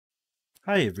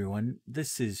Hi, everyone.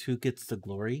 This is Who Gets the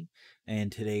Glory,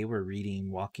 and today we're reading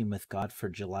Walking with God for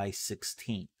July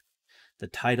 16th. The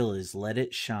title is Let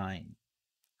It Shine.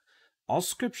 All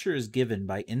scripture is given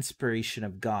by inspiration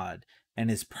of God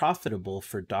and is profitable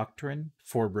for doctrine,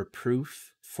 for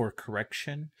reproof, for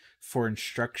correction, for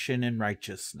instruction in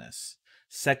righteousness.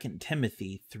 2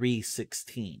 Timothy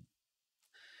 3:16.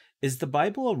 Is the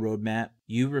Bible a roadmap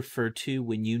you refer to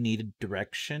when you need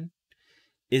direction?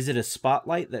 Is it a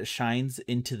spotlight that shines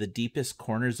into the deepest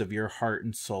corners of your heart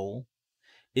and soul?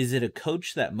 Is it a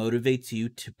coach that motivates you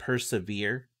to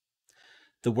persevere?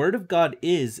 The Word of God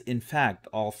is, in fact,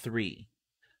 all three.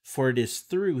 For it is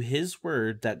through His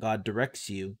Word that God directs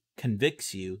you,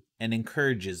 convicts you, and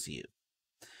encourages you.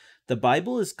 The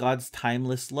Bible is God's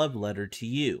timeless love letter to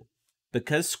you.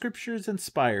 Because Scripture is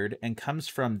inspired and comes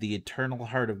from the eternal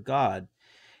heart of God,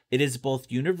 it is both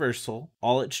universal,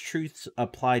 all its truths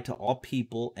apply to all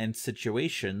people and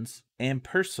situations, and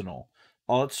personal,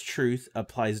 all its truth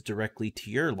applies directly to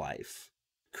your life.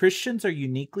 Christians are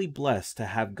uniquely blessed to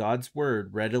have God's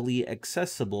Word readily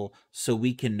accessible so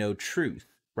we can know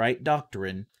truth, right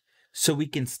doctrine, so we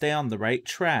can stay on the right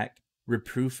track,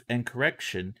 reproof and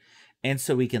correction, and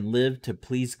so we can live to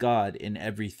please God in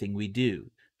everything we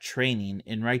do, training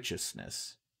in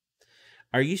righteousness.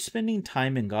 Are you spending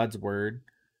time in God's Word,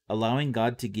 allowing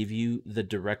God to give you the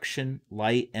direction,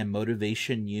 light, and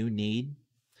motivation you need?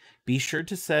 Be sure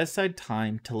to set aside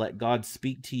time to let God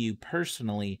speak to you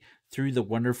personally through the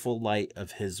wonderful light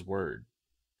of His Word.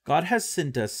 God has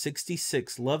sent us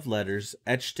 66 love letters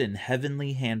etched in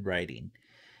heavenly handwriting,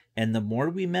 and the more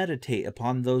we meditate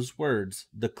upon those words,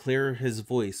 the clearer His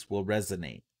voice will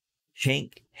resonate.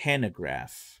 Hank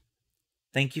Hanegraaff.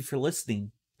 Thank you for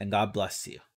listening, and God bless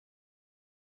you.